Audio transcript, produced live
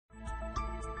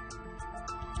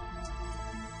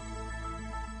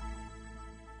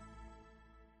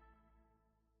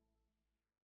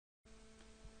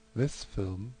This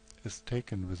film is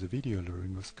taken with a video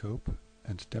laryngoscope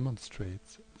and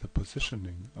demonstrates the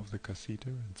positioning of the catheter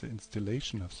and the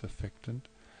installation of surfactant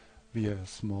via a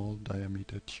small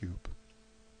diameter tube.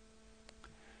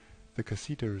 The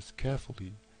catheter is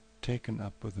carefully taken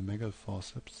up with a Megel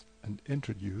forceps and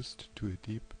introduced to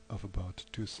a depth of about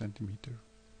 2 cm.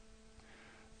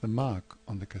 The mark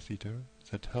on the catheter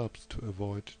that helps to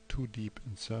avoid too deep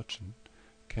insertion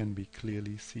can be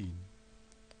clearly seen.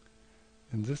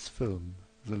 In this film,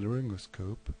 the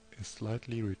laryngoscope is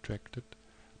slightly retracted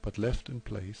but left in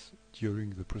place during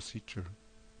the procedure.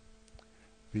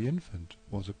 The infant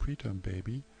was a preterm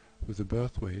baby with a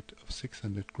birth weight of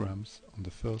 600 grams on the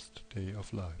first day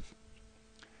of life.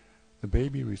 The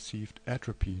baby received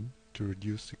atropine to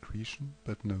reduce secretion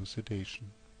but no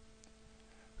sedation.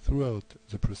 Throughout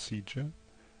the procedure,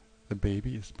 the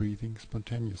baby is breathing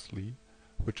spontaneously,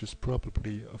 which is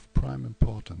probably of prime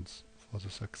importance for the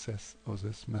success of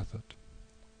this method.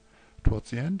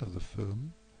 Towards the end of the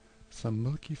film, some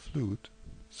milky fluid,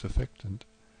 surfactant,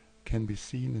 can be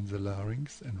seen in the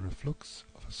larynx, and reflux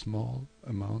of a small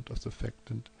amount of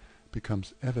surfactant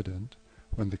becomes evident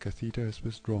when the catheter is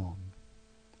withdrawn.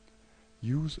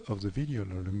 Use of the video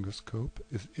laryngoscope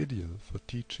is ideal for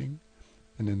teaching,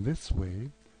 and in this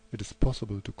way it is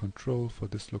possible to control for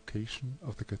dislocation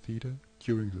of the catheter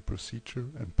during the procedure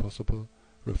and possible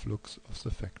reflux of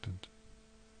surfactant.